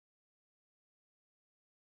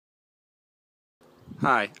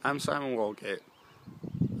Hi, I'm SimonWalgate.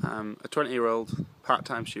 I'm a 20-year-old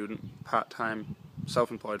part-time student, part-time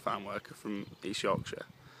self-employed farm worker from East Yorkshire.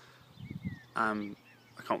 I'm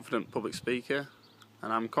a confident public speaker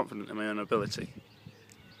and I'm confident in my own ability.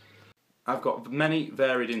 I've got many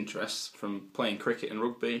varied interests, from playing cricket and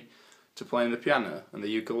rugby to playing the piano and the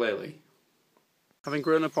ukulele. Having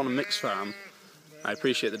grown up on a mixed farm, I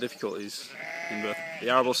appreciate the difficulties in both the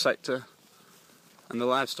arable sector and the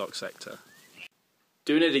livestock sector.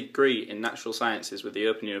 Doing a degree in natural sciences with the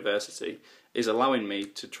Open University is allowing me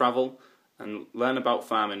to travel and learn about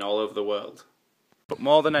farming all over the world. But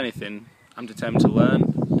more than anything, I'm determined to learn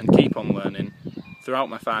and keep on learning throughout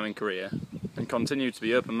my farming career and continue to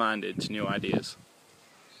be open-minded to new ideas.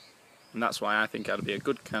 And that's why I think I'd be a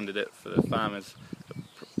good candidate for the Farmers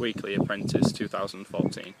Weekly Apprentice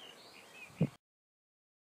 2014.